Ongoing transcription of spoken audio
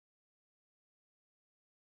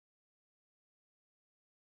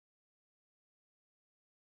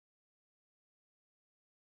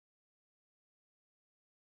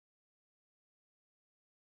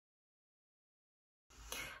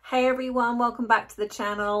Hey everyone, welcome back to the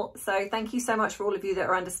channel. So thank you so much for all of you that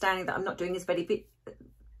are understanding that I'm not doing as many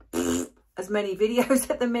videos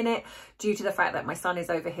at the minute due to the fact that my son is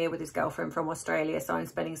over here with his girlfriend from Australia, so I'm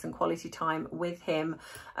spending some quality time with him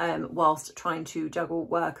whilst trying to juggle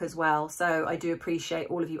work as well. So I do appreciate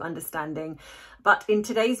all of you understanding. But in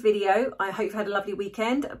today's video, I hope you've had a lovely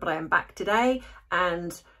weekend, but I am back today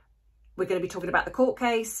and we're going to be talking about the court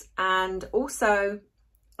case, and also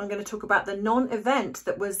I'm going to talk about the non-event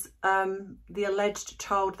that was the alleged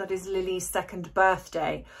child that is Lily's second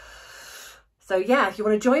birthday. So yeah, if you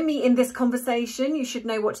want to join me in this conversation, you should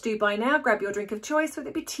know what to do by now. Grab your drink of choice, whether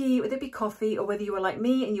it be tea, whether it be coffee, or whether you are like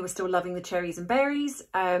me and you are still loving the cherries and berries,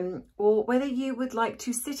 or whether you would like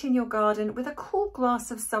to sit in your garden with a cool glass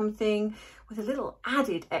of something with a little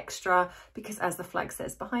added extra, because as the flag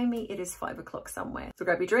says behind me, it is 5 o'clock somewhere. So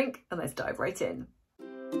grab your drink and let's dive right in.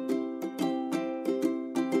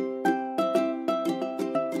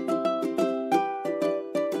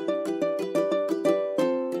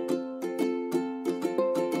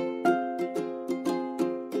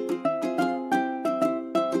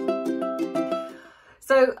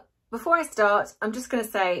 So before I start, I'm just going to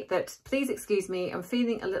say that please excuse me, I'm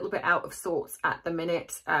feeling a little bit out of sorts at the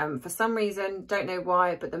minute. For some reason, don't know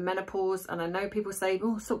why, but the menopause, and I know people say,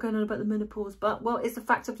 oh, stop going on about the menopause, but well, it's a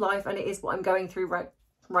fact of life and it is what I'm going through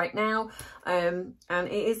right now. And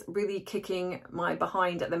it is really kicking my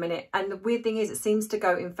behind at the minute. And the weird thing is, it seems to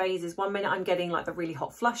go in phases. One minute I'm getting like the really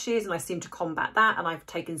hot flushes and I seem to combat that. And I've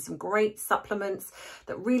taken some great supplements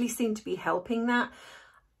that really seem to be helping that.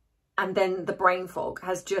 And then the brain fog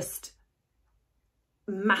has just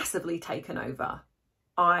massively taken over.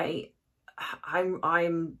 I'm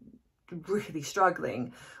really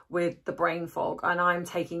struggling with the brain fog, and I'm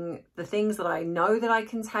taking the things that I know that I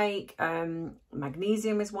can take.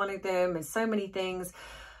 Magnesium is one of them, and so many things.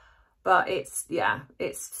 But it's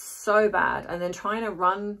so bad. And then trying to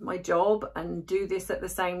run my job and do this at the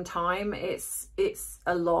same time, it's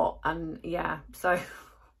a lot. And yeah, so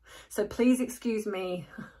please excuse me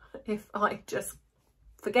if I just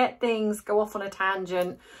forget things, go off on a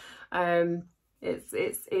tangent.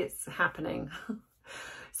 It's happening.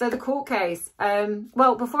 So the court case,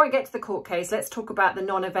 well, before I get to the court case, let's talk about the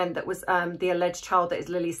non-event that was the alleged child that is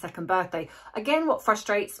Lily's second birthday. Again, what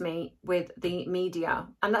frustrates me with the media,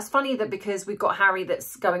 and that's funny that because we've got Harry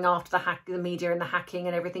that's going after the media and the hacking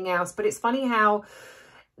and everything else, but it's funny how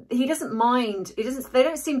he doesn't mind. They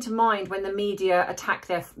don't seem to mind when the media attack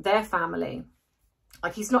their family.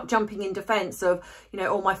 Like, he's not jumping in defense of, you know,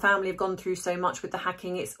 oh, my family have gone through so much with the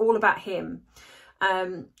hacking. It's all about him.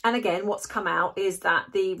 And again, what's come out is that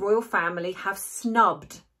the royal family have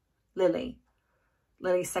snubbed Lily's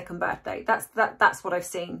second birthday. That's what I've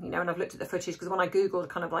seen, you know, and I've looked at the footage because when I Googled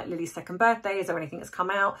kind of like Lily's second birthday, is there anything that's come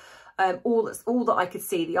out? All that I could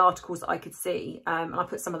see, the articles that I could see, and I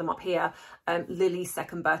put some of them up here, Lily's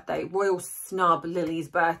second birthday, royal snub Lily's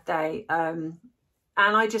birthday.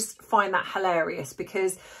 And I just find that hilarious,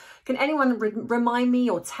 because can anyone remind me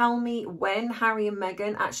or tell me when Harry and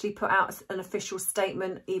Meghan actually put out an official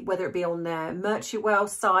statement, whether it be on their Merchantwell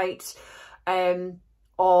site,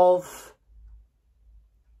 of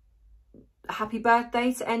happy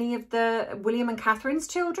birthday to any of the William and Catherine's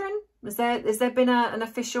children? Has there been an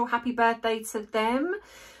official happy birthday to them?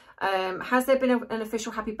 Has there been an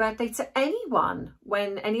official happy birthday to anyone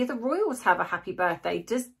when any of the royals have a happy birthday?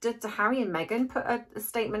 Did Harry and Meghan put a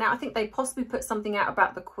statement out? I think they possibly put something out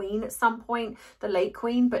about the Queen at some point, the late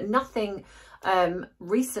Queen, but nothing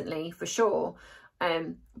recently for sure.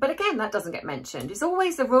 But again, that doesn't get mentioned. It's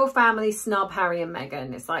always the royal family snub Harry and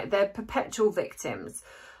Meghan. It's like they're perpetual victims.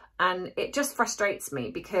 And it just frustrates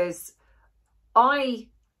me because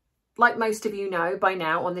like most of you know by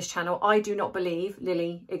now on this channel, I do not believe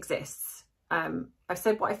Lily exists. I've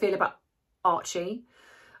said what I feel about Archie,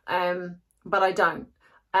 but I don't.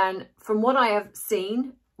 And from what I have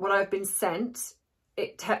seen, what I've been sent,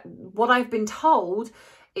 what I've been told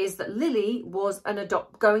is that Lily was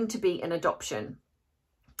going to be an adoption.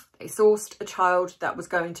 They sourced a child that was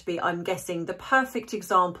going to be, I'm guessing, the perfect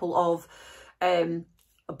example of a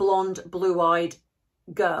blonde, blue-eyed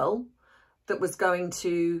girl that was going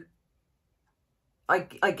to,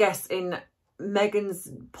 I guess, in Meghan's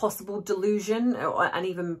possible delusion, and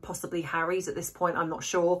even possibly Harry's at this point, I'm not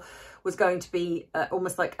sure, was going to be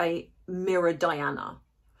almost like a mirror Diana.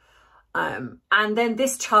 And then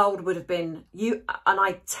this child would have been and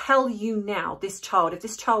I tell you now, this child, if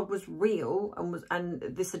this child was real and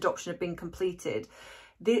this adoption had been completed,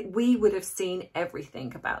 we would have seen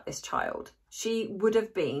everything about this child. She would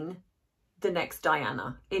have been the next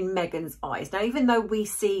Diana in Meghan's eyes. Now, even though we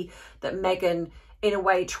see that Meghan in a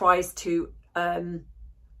way tries to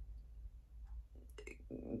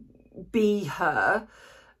be her,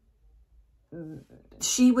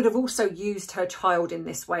 she would have also used her child in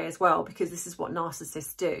this way as well, because this is what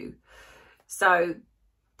narcissists do. So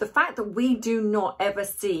the fact that we do not ever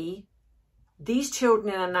see these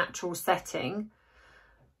children in a natural setting,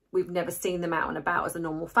 we've never seen them out and about as a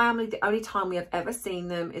normal family. The only time we have ever seen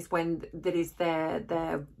them is when that is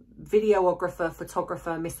their videographer,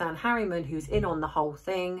 photographer, Miss Anne Harriman, who's in on the whole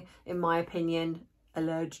thing, in my opinion,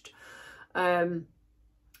 alleged, you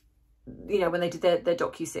know, when they did their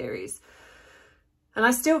docuseries. And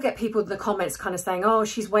I still get people in the comments kind of saying, oh,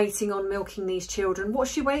 she's waiting on milking these children.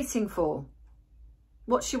 What's she waiting for?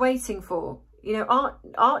 What's she waiting for? You know,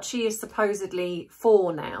 Archie is supposedly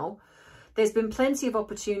 4 now. There's been plenty of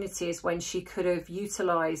opportunities when she could have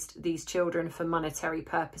utilised these children for monetary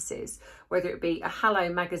purposes, whether it be a Hello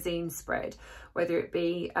magazine spread, whether it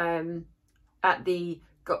be at the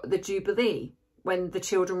Jubilee, when the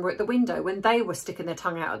children were at the window, when they were sticking their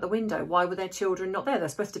tongue out at the window. Why were their children not there? They're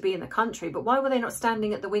supposed to be in the country, but why were they not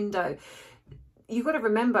standing at the window? You've got to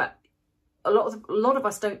remember, a lot of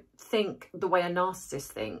us don't think the way a narcissist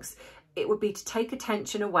thinks. It would be to take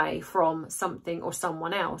attention away from something or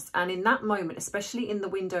someone else. And in that moment, especially in the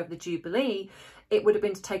window of the Jubilee, it would have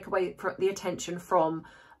been to take away the attention from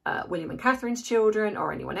William and Catherine's children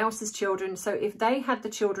or anyone else's children. So if they had the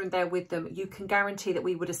children there with them, you can guarantee that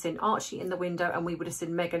we would have seen Archie in the window and we would have seen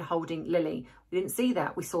Meghan holding Lily. We didn't see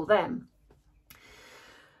that. We saw them.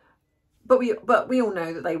 But we all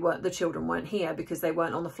know that the children weren't here because they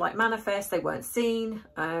weren't on the flight manifest. They weren't seen.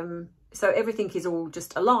 So everything is all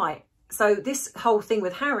just a lie. So this whole thing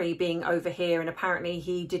with Harry being over here, and apparently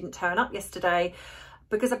he didn't turn up yesterday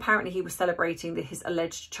because apparently he was celebrating his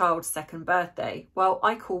alleged child's 2nd birthday. Well,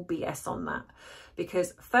 I call BS on that,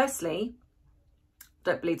 because firstly,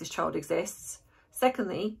 don't believe this child exists.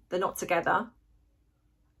 Secondly, they're not together.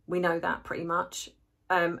 We know that pretty much.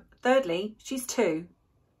 Thirdly, she's 2.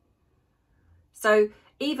 So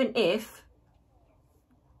even if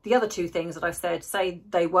the other 2 things that I've said, say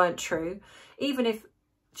they weren't true, even if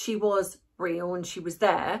she was real and she was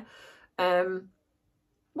there,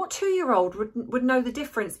 what 2-year-old would know the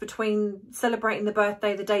difference between celebrating the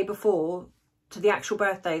birthday the day before to the actual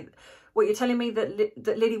birthday? What, you're telling me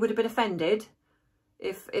that Lily would have been offended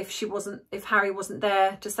if Harry wasn't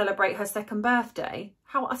there to celebrate her 2nd birthday?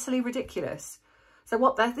 How utterly ridiculous.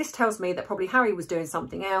 So this tells me that probably Harry was doing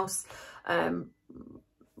something else,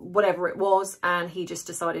 whatever it was, and he just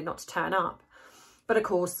decided not to turn up. But of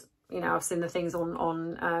course, you know, I've seen the things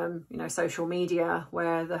on you know, social media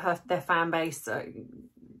where their fan base,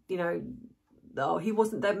 you know, oh, he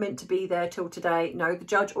wasn't there meant to be there till today. No, the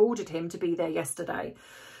judge ordered him to be there yesterday.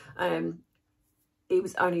 It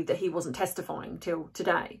was only that he wasn't testifying till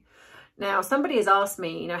today. Now, somebody has asked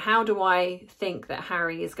me, you know, how do I think that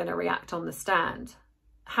Harry is going to react on the stand?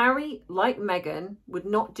 Harry, like Meghan, would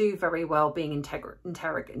not do very well being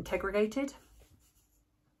interrogated.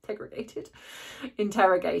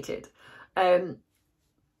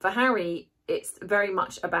 For Harry, it's very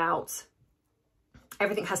much about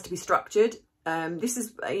everything has to be structured. This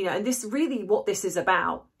is, you know, and this is really what this is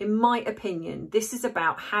about, in my opinion. This is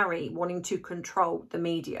about Harry wanting to control the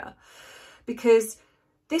media, because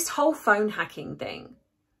this whole phone hacking thing,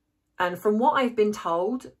 and from what I've been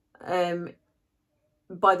told,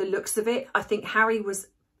 by the looks of it, I think Harry was,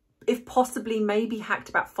 if possibly, maybe hacked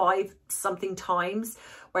about 5-something times,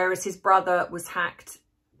 whereas his brother was hacked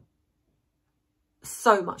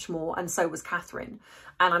so much more, and so was Catherine,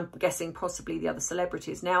 and I'm guessing possibly the other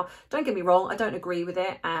celebrities. Now, don't get me wrong, I don't agree with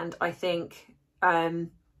it, and I think,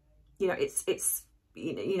 you know, it's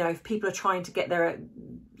you know, if people are trying to get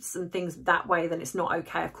some things that way, then it's not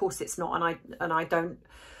okay. Of course it's not, and I don't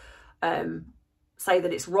say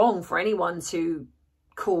that it's wrong for anyone to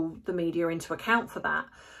call the media into account for that.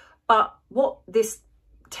 But what this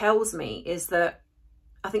tells me is that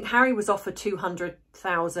I think Harry was offered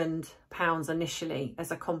 £200,000 initially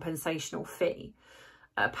as a compensational fee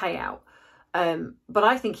payout. But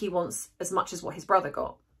I think he wants as much as what his brother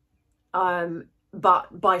got.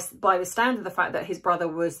 But by the stand of the fact that his brother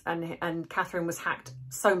was and Catherine was hacked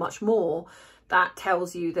so much more, that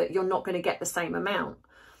tells you that you're not going to get the same amount.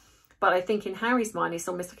 But I think in Harry's mind, it's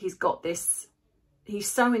almost like he's got this, he's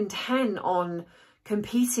so intent on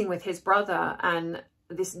competing with his brother and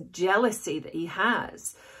this jealousy that he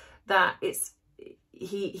has, that it's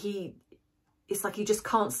like he just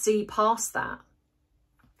can't see past that.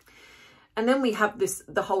 And then we have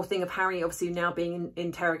the whole thing of Harry obviously now being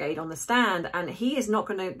interrogated on the stand, and he is not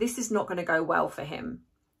going to, this is not going to go well for him,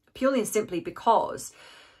 purely and simply because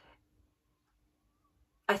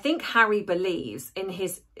I think Harry believes in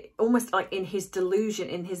his, almost like in his delusion,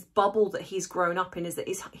 in his bubble that he's grown up in, is that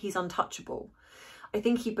he's untouchable. I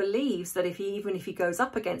think he believes that even if he goes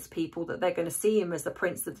up against people, that they're going to see him as the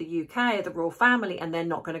Prince of the UK, the royal family, and they're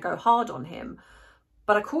not going to go hard on him.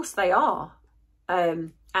 But of course they are.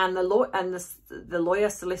 And the lawyer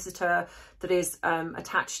solicitor that is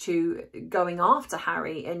attached to going after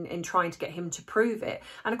Harry in trying to get him to prove it.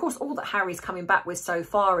 And of course, all that Harry's coming back with so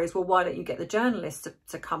far is, well, why don't you get the journalists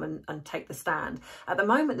to come and take the stand? At the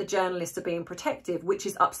moment, the journalists are being protective, which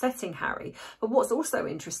is upsetting Harry. But what's also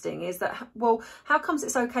interesting is that, well, how comes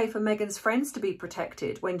it's okay for Meghan's friends to be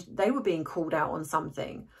protected when they were being called out on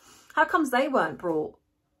something? How comes they weren't brought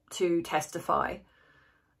to testify?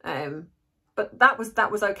 But that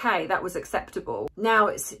was okay. That was acceptable. Now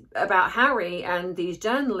it's about Harry and these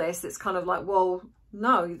journalists. It's kind of like, well,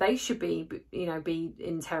 no, they should be, you know, be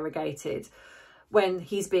interrogated when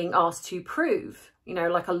he's being asked to prove, you know,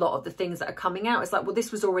 like a lot of the things that are coming out. It's like, well,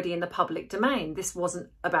 this was already in the public domain. This wasn't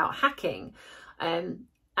about hacking.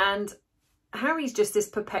 And Harry's just this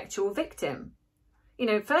perpetual victim. You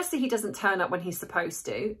know, firstly, he doesn't turn up when he's supposed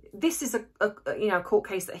to. This is a court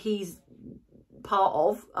case that he's part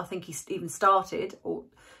of. I think he's even started or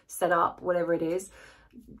set up, whatever it is.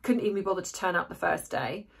 Couldn't even be bothered to turn up the first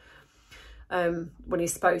day when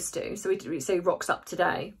he's supposed to. So he rocks up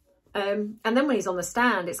today. And then when he's on the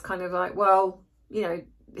stand, it's kind of like, well, you know,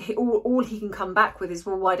 all he can come back with is,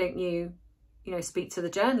 well, why don't you, you know, speak to the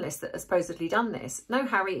journalist that has supposedly done this? No,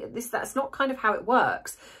 Harry, that's not kind of how it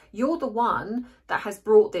works. You're the one that has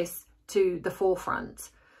brought this to the forefront.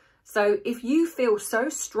 So if you feel so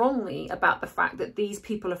strongly about the fact that these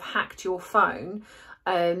people have hacked your phone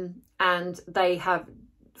and they have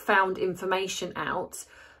found information out,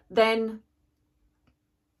 then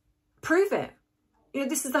prove it. You know,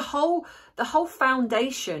 this is the whole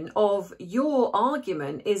foundation of your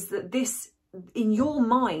argument, is that this, in your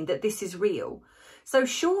mind, that this is real. So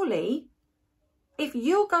surely, if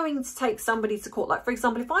you're going to take somebody to court, like for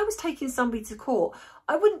example, if I was taking somebody to court,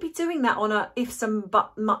 I wouldn't be doing that on a ifs and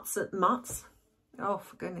muts. Oh,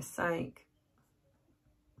 for goodness sake.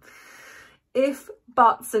 If,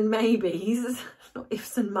 buts and maybes, not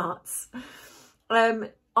ifs and muts.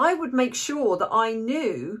 I would make sure that I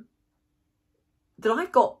knew that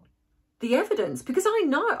I've got the evidence, because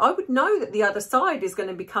I would know that the other side is going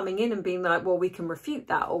to be coming in and being like, well, we can refute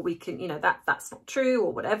that, or we can, you know, that's not true,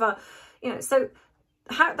 or whatever, you know. So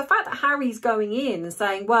the fact that Harry's going in and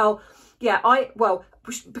saying, well, yeah,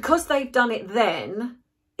 because they've done it then,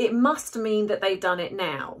 it must mean that they've done it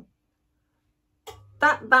now.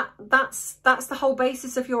 That's the whole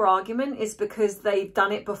basis of your argument, is because they've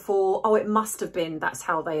done it before. Oh, it must have been, that's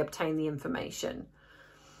how they obtained the information.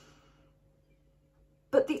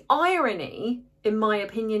 But the irony, in my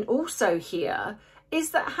opinion, also here,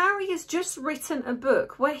 is that Harry has just written a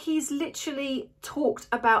book where he's literally talked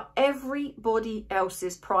about everybody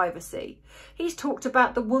else's privacy. He's talked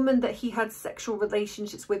about the woman that he had sexual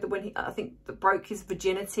relationships with when he, I think, that broke his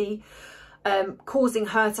virginity, causing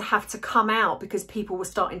her to have to come out because people were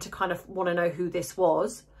starting to kind of want to know who this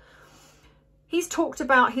was. He's talked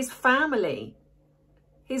about his family,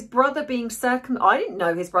 his brother being circumcised. I didn't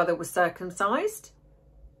know his brother was circumcised.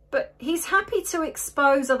 But he's happy to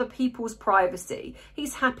expose other people's privacy.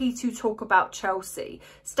 He's happy to talk about Chelsea,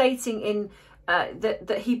 stating in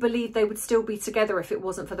that he believed they would still be together if it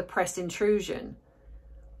wasn't for the press intrusion.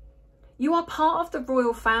 You are part of the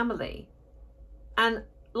royal family. And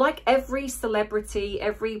like every celebrity,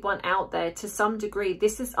 everyone out there, to some degree,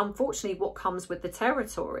 this is unfortunately what comes with the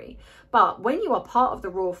territory. But when you are part of the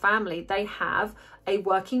royal family, they have a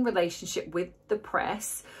working relationship with the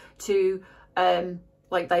press to...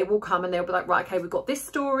 like they will come and they'll be like, right, okay, we've got this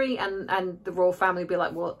story, and the royal family will be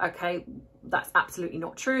like, well, okay, that's absolutely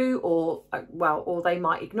not true, or well, or they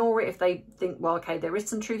might ignore it if they think, well, okay, there is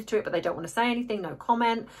some truth to it, but they don't want to say anything, no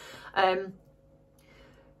comment.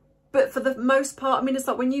 But for the most part, I mean, it's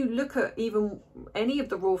like when you look at even any of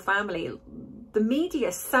the royal family, the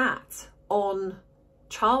media sat on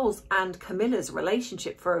Charles and Camilla's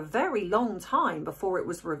relationship for a very long time before it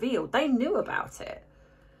was revealed. They knew about it.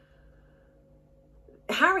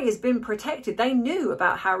 Harry has been protected. They knew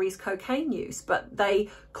about Harry's cocaine use, but they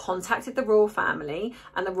contacted the royal family,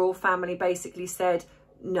 and the royal family basically said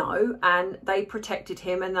no, and they protected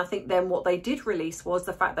him. And I think then what they did release was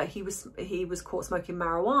the fact that he was caught smoking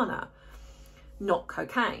marijuana, not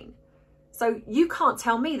cocaine. So you can't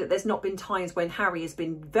tell me that there's not been times when Harry has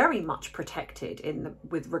been very much protected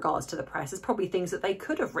with regards to the press. There's probably things that they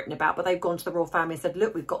could have written about, but they've gone to the royal family and said,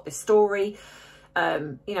 look, we've got this story.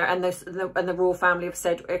 You know, and the royal family have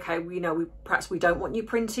said, okay, you know, perhaps we don't want you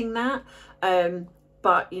printing that.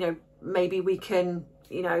 but, you know, maybe we can,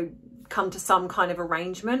 you know, come to some kind of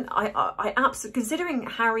arrangement. I absolutely, considering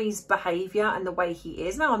Harry's behaviour and the way he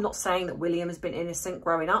is now, I'm not saying that William has been innocent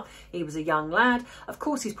growing up. He was a young lad. Of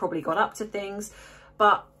course, he's probably got up to things,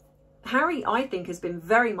 but Harry, I think, has been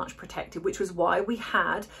very much protected, which was why we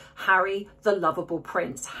had Harry, the lovable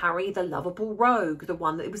prince, Harry, the lovable rogue, the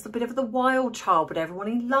one that was a bit of the wild child, but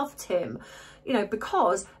everyone loved him, you know,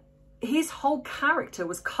 because his whole character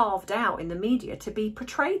was carved out in the media to be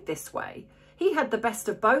portrayed this way. He had the best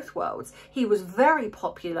of both worlds. He was very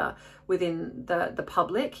popular within the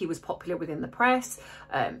public. He was popular within the press.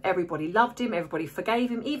 Everybody loved him. Everybody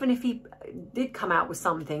forgave him. Even if he did come out with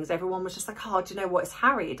some things, everyone was just like, oh, do you know what? It's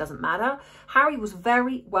Harry. It doesn't matter. Harry was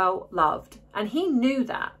very well loved. And he knew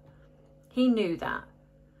that. He knew that.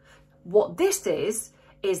 What this is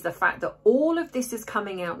the fact that all of this is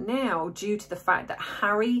coming out now due to the fact that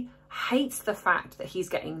Harry hates the fact that he's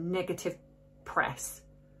getting negative press.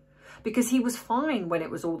 Because he was fine when it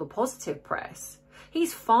was all the positive press.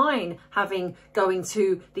 He's fine going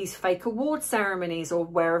to these fake award ceremonies or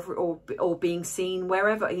wherever, or being seen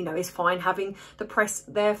wherever, you know, he's fine having the press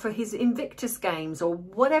there for his Invictus games or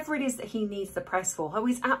whatever it is that he needs the press for. Oh,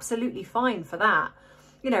 he's absolutely fine for that.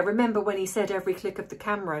 You know, remember when he said every click of the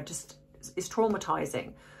camera just is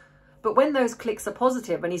traumatizing. But when those clicks are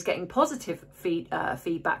positive and he's getting positive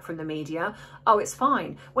feedback from the media, oh, it's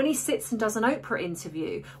fine. When he sits and does an Oprah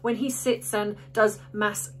interview, when he sits and does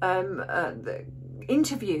mass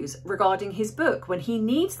interviews regarding his book, when he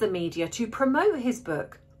needs the media to promote his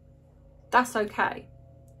book, that's okay.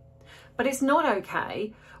 But it's not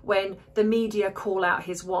okay when the media call out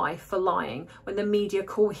his wife for lying, when the media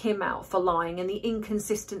call him out for lying, and the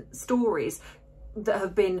inconsistent stories that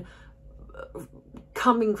have been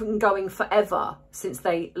coming and going forever since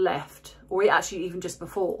they left, or actually even just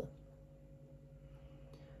before.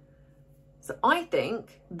 So I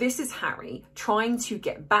think this is Harry trying to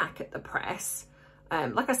get back at the press.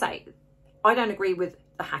 Like I say, I don't agree with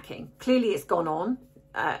the hacking. Clearly it's gone on,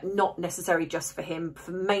 not necessarily just for him,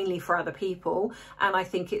 mainly for other people, and I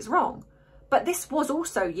think it's wrong. But this was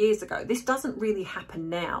also years ago. This doesn't really happen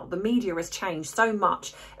now. The media has changed so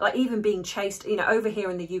much. Like even being chased, you know, over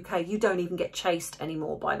here in the UK, you don't even get chased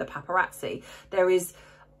anymore by the paparazzi.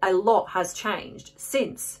 A lot has changed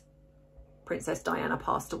since Princess Diana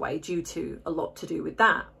passed away, due to a lot to do with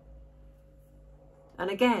that. And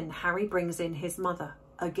again, Harry brings in his mother,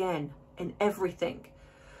 again, in everything.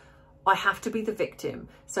 I have to be the victim.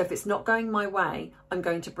 So if it's not going my way, I'm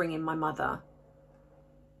going to bring in my mother.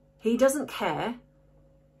 He doesn't care.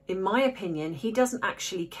 In my opinion, he doesn't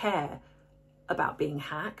actually care about being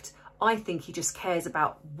hacked. I think he just cares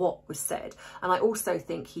about what was said. And I also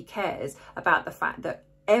think he cares about the fact that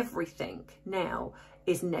everything now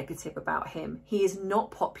is negative about him. He is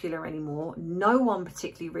not popular anymore. No one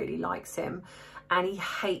particularly really likes him, and he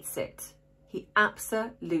hates it. He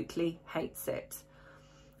absolutely hates it.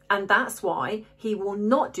 And that's why he will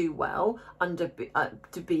not do well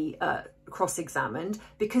to be cross-examined,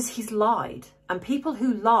 because he's lied. And people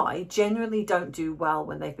who lie generally don't do well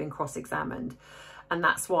when they've been cross-examined. And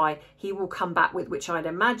that's why he will come back with, which I'd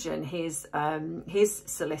imagine his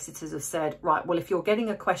solicitors have said, right, well, if you're getting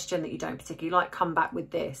a question that you don't particularly like, come back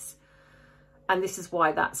with this. And this is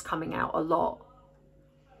why that's coming out a lot.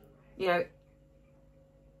 You know,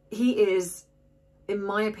 he is, in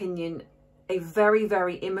my opinion, a very,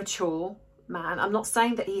 very immature man. I'm not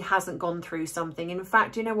saying that he hasn't gone through something. In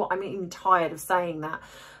fact, you know what? I'm even tired of saying that,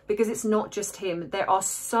 because it's not just him. There are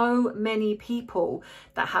so many people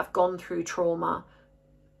that have gone through trauma,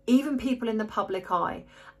 even people in the public eye.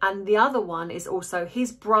 And the other one is also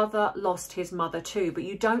his brother lost his mother too, but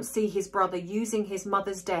you don't see his brother using his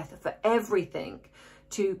mother's death for everything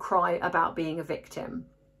to cry about being a victim.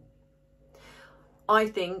 I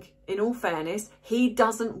think, in all fairness, he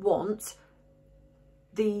doesn't want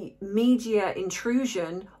the media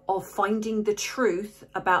intrusion of finding the truth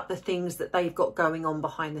about the things that they've got going on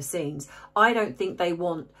behind the scenes. I don't think they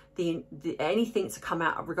want anything to come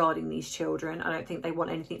out regarding these children. I don't think they want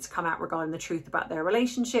anything to come out regarding the truth about their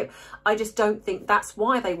relationship. I just don't think that's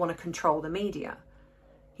why they want to control the media.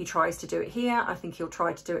 He tries to do it here. I think he'll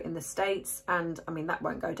try to do it in the States. And I mean, that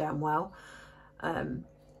won't go down well.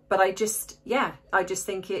 But I just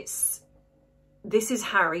think this is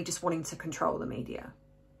Harry just wanting to control the media.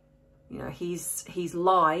 You know, he's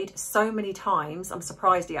lied so many times. I'm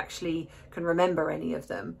surprised he actually can remember any of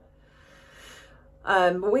them.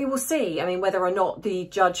 But we will see. I mean, whether or not the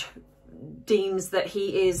judge deems that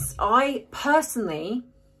he is. I personally,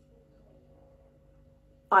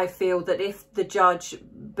 I feel that if the judge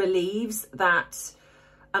believes that,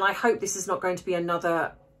 and I hope this is not going to be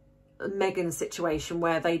another Meghan's situation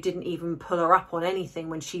where they didn't even pull her up on anything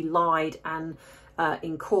when she lied and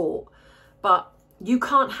in court. But you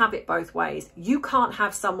can't have it both ways. You can't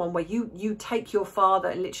have someone where you take your father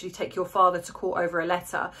and literally take your father to court over a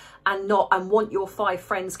letter and want your 5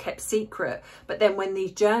 friends kept secret. But then when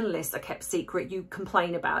these journalists are kept secret, you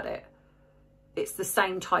complain about it. It's the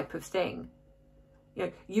same type of thing. You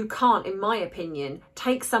know, you can't, in my opinion,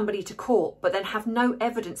 take somebody to court but then have no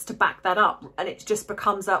evidence to back that up, and it just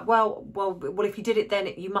becomes a well if you did it then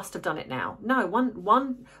you must have done it now. No,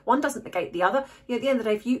 one doesn't negate the other. You know, at the end of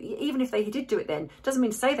the day, even if they did do it then, doesn't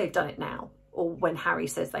mean to say they've done it now, or when Harry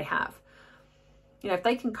says they have. You know, if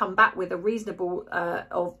they can come back with a reasonable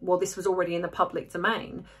well, this was already in the public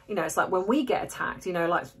domain. You know, it's like when we get attacked, you know,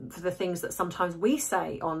 like for the things that sometimes we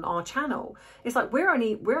say on our channel, it's like we're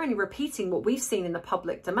only repeating what we've seen in the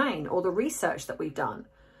public domain or the research that we've done.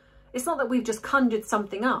 It's not that we've just conjured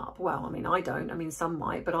something up. Well, I mean, I don't. I mean, some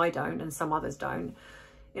might, but I don't, and some others don't.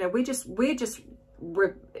 You know, we're just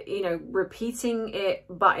repeating it,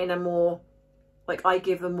 but in a more, like, I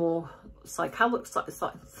give a more psychology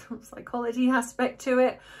aspect to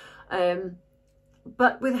it.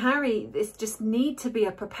 But with Harry, it's just need to be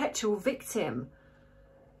a perpetual victim.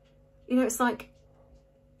 You know, it's like,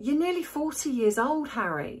 you're nearly 40 years old,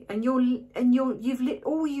 Harry, and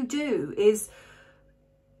all you do is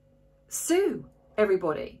sue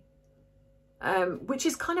everybody, which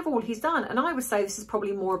is kind of all he's done. And I would say this is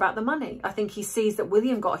probably more about the money. I think he sees that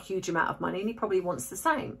William got a huge amount of money and he probably wants the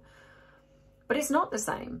same. But it's not the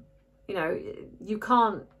same. You know, you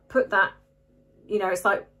can't put that, you know, it's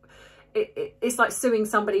like, it's like suing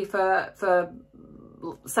somebody for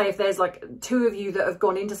say if there's like 2 of you that have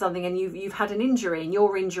gone into something and you've had an injury, and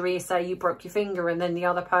your injury is, say, you broke your finger, and then the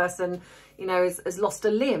other person, you know, has lost a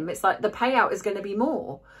limb. It's like the payout is going to be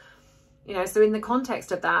more, you know. So in the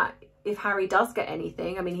context of that, if Harry does get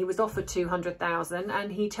anything, I mean, he was offered 200,000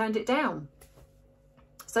 and he turned it down.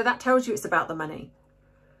 So that tells you it's about the money.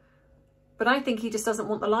 But I think he just doesn't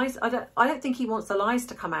want the lies. I don't think he wants the lies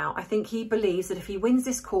to come out. I think he believes that if he wins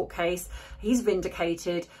this court case, he's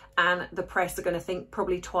vindicated, and the press are going to think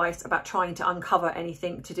probably twice about trying to uncover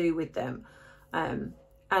anything to do with them. And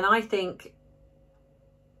I think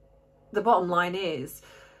the bottom line is,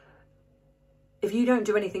 if you don't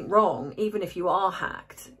do anything wrong, even if you are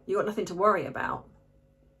hacked, you've got nothing to worry about.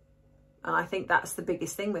 And I think that's the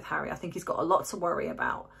biggest thing with Harry. I think he's got a lot to worry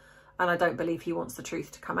about. And I don't believe he wants the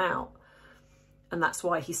truth to come out. And that's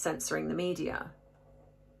why he's censoring the media.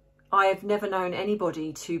 I have never known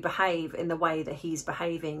anybody to behave in the way that he's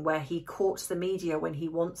behaving, where he courts the media when he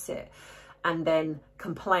wants it and then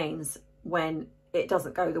complains when it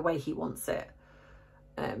doesn't go the way he wants it.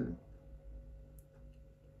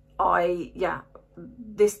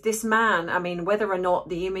 This man, I mean, whether or not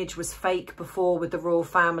the image was fake before with the royal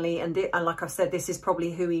family, and like I've said, this is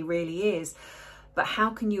probably who he really is, but how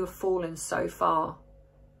can you have fallen so far?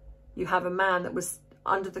 You have a man that was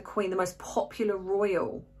under the Queen, the most popular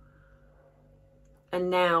royal, and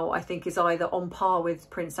now I think is either on par with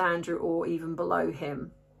Prince Andrew or even below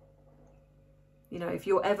him. You know, if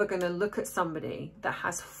you're ever going to look at somebody that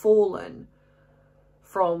has fallen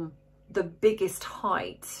from the biggest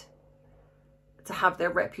height to have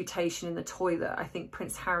their reputation in the toilet, I think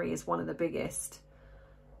Prince Harry is one of the biggest,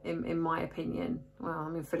 in my opinion. Well, I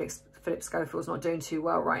mean, Philip Schofield's not doing too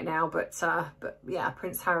well right now, but yeah,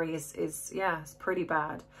 Prince Harry is it's pretty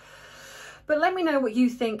bad. But let me know what you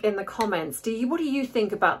think in the comments. What do you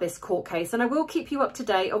think about this court case? And I will keep you up to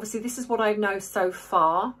date. Obviously, this is what I know so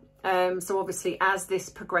far. So obviously, as this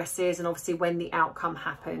progresses, and obviously when the outcome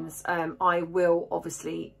happens, I will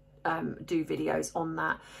obviously do videos on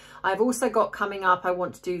that. I've also got coming up, I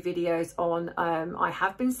want to do videos on, I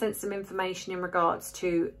have been sent some information in regards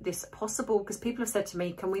to this possible, because people have said to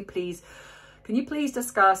me, can you please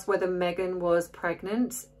discuss whether Meghan was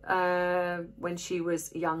pregnant when she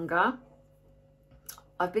was younger?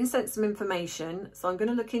 I've been sent some information, so I'm going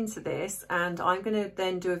to look into this, and I'm going to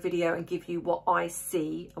then do a video and give you what I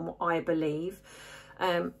see and what I believe.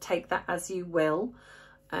 Take that as you will.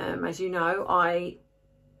 As you know, I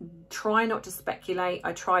try not to speculate.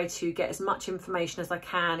 I try to get as much information as I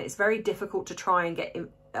can. It's very difficult to try and get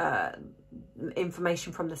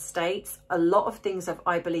information from the States. A lot of things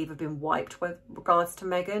I believe have been wiped with regards to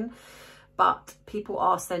Meghan, but people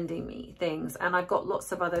are sending me things, and I've got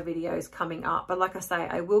lots of other videos coming up. But like I say,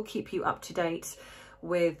 I will keep you up to date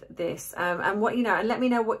with this. And what, you know, and let me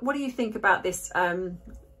know what do you think about this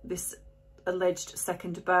this alleged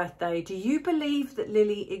second birthday. Do you believe that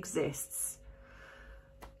Lily exists?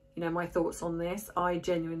 You you know, my thoughts on this. I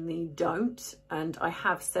genuinely don't. And I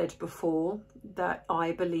have said before that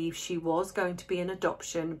I believe she was going to be an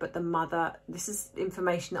adoption, but the mother, this is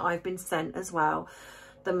information that I've been sent as well,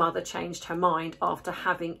 the mother changed her mind after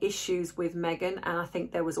having issues with Meghan, and I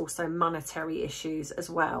think there was also monetary issues as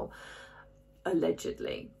well,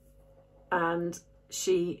 allegedly. And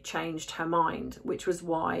she changed her mind, which was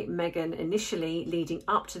why Meghan initially, leading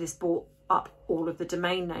up to this, bought up all of the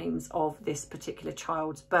domain names of this particular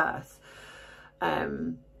child's birth.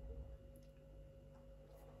 So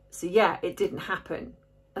yeah, it didn't happen.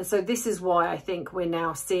 And so this is why I think we're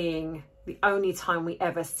now seeing, the only time we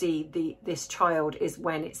ever see this child is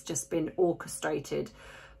when it's just been orchestrated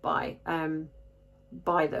by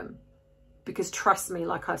them. Because trust me,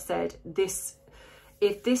 like I said,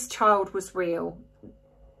 if this child was real,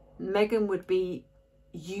 Meghan would be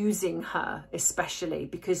using her, especially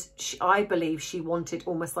because I believe she wanted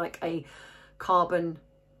almost like a carbon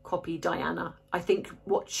copy Diana. I think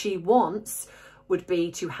what she wants would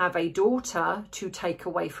be to have a daughter to take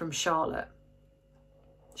away from Charlotte.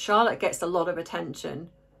 Charlotte gets a lot of attention.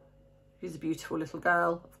 She's a beautiful little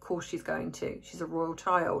girl. Of course she's going to. She's a royal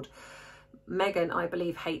child. Meghan, I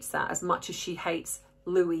believe, hates that as much as she hates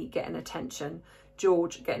Louis getting attention,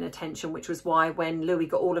 George getting attention, which was why when Louis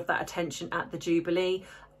got all of that attention at the Jubilee,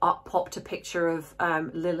 up popped a picture of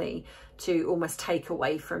Lily to almost take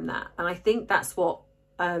away from that. And I think that's what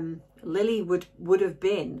Lily would have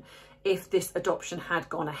been if this adoption had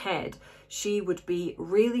gone ahead. She would be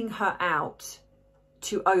reeling her out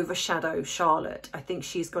to overshadow Charlotte. I think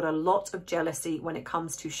she's got a lot of jealousy when it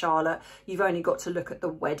comes to Charlotte. You've only got to look at the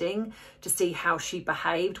wedding to see how she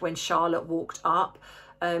behaved when Charlotte walked up.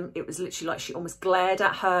 It was literally like she almost glared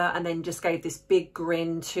at her and then just gave this big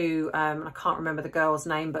grin to, I can't remember the girl's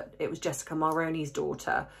name, but it was Jessica Mulroney's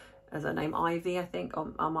daughter. Is her name Ivy, I think?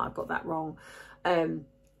 Oh, I might have got that wrong.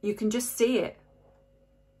 You can just see it.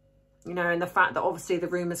 You know, and the fact that obviously the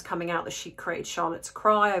rumours coming out that she created Charlotte to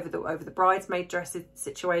cry over the bridesmaid dress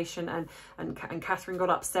situation, and Catherine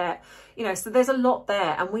got upset. You know, so there's a lot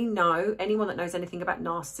there, and we know, anyone that knows anything about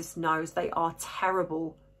narcissists knows they are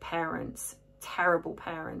terrible parents,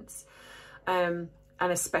 and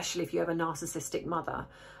especially if you have a narcissistic mother.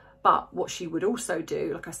 But what she would also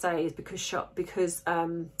do, like I say, is because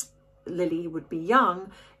Lily would be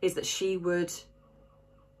young, is that she would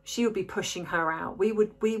be pushing her out. We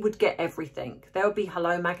would get everything. There would be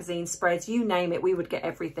Hello magazine spreads, you name it, we would get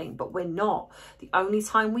everything. But we're not. The only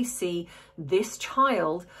time we see this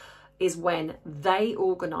child is when they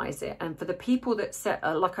organise it. And for the people that say,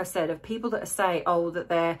 like I said, of people that say, oh, that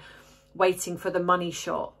they're waiting for the money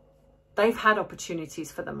shot, they've had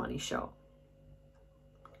opportunities for the money shot.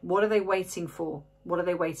 What are they waiting for? What are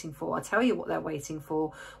they waiting for? I'll tell you what they're waiting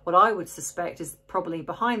for. What I would suspect is probably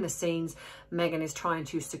behind the scenes, Meghan is trying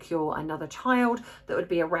to secure another child that would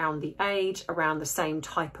be around the age, around the same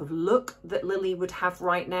type of look that Lily would have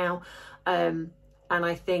right now. And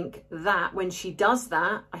I think that when she does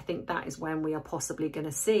that, I think that is when we are possibly going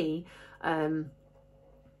to see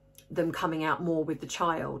them coming out more with the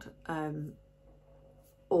child.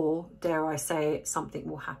 Or, dare I say it, something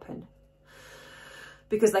will happen.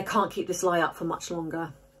 Because they can't keep this lie up for much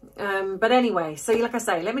longer. But anyway, so like I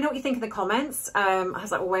say, let me know what you think in the comments.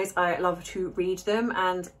 As always, I love to read them.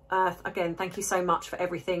 And again, thank you so much for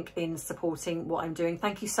everything in supporting what I'm doing.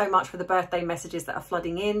 Thank you so much for the birthday messages that are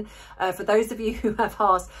flooding in. For those of you who have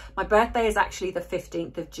asked, my birthday is actually the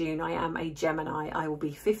 15th of June. I am a Gemini. I will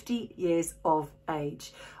be 50 years of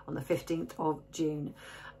age on the 15th of June.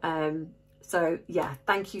 So yeah,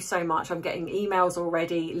 thank you so much. I'm getting emails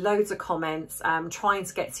already, loads of comments, trying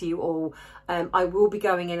to get to you all. I will be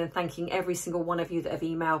going in and thanking every single one of you that have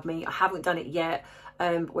emailed me. I haven't done it yet.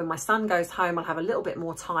 But when my son goes home, I'll have a little bit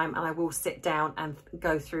more time and I will sit down and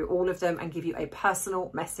go through all of them and give you a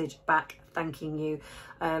personal message back thanking you.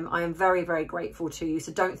 I am very, very grateful to you.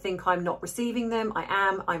 So don't think I'm not receiving them. I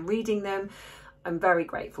am. I'm reading them. I'm very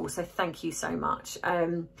grateful. So thank you so much.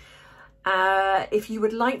 If you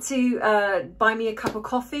would like to buy me a cup of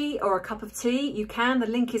coffee or a cup of tea, you can. The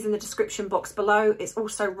link is in the description box below. It's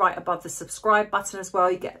also right above the subscribe button as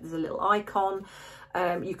well. You get the little icon.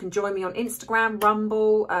 You can join me on Instagram,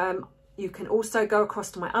 Rumble. You can also go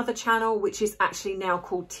across to my other channel, which is actually now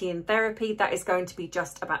called Tea and Therapy. That is going to be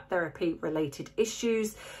just about therapy related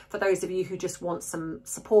issues. For those of you who just want some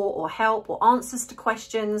support or help or answers to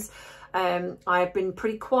questions. I've been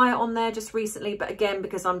pretty quiet on there just recently, but again,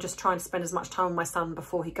 because I'm just trying to spend as much time with my son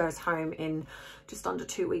before he goes home in just under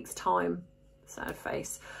 2 weeks' time. Sad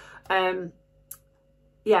face.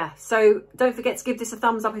 yeah, so don't forget to give this a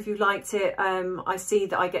thumbs up if you liked it. I see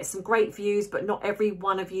that I get some great views, but not every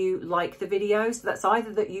one of you like the video. So that's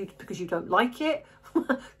either that because you don't like it,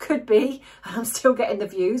 could be, and I'm still getting the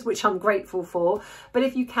views, which I'm grateful for. But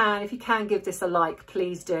if you can give this a like,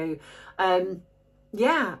 please do.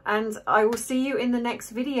 Yeah, and I will see you in the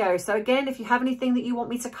next video. So again, if you have anything that you want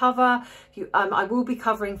me to cover, I will be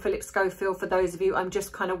covering Philip Schofield for those of you. I'm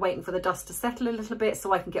just kind of waiting for the dust to settle a little bit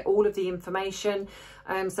so I can get all of the information.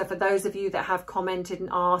 So for those of you that have commented and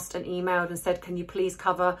asked and emailed and said, can you please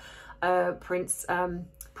cover Prince? I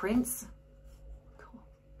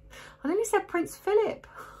nearly said Prince Philip.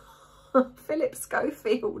 Philip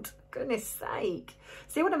Schofield, goodness sake.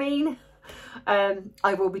 See what I mean?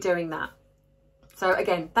 I will be doing that. So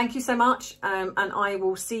again, thank you so much, and I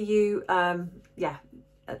will see you, yeah,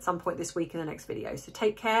 at some point this week in the next video. So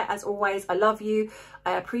take care, as always. I love you,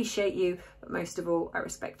 I appreciate you, but most of all, I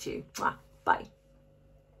respect you. Bye.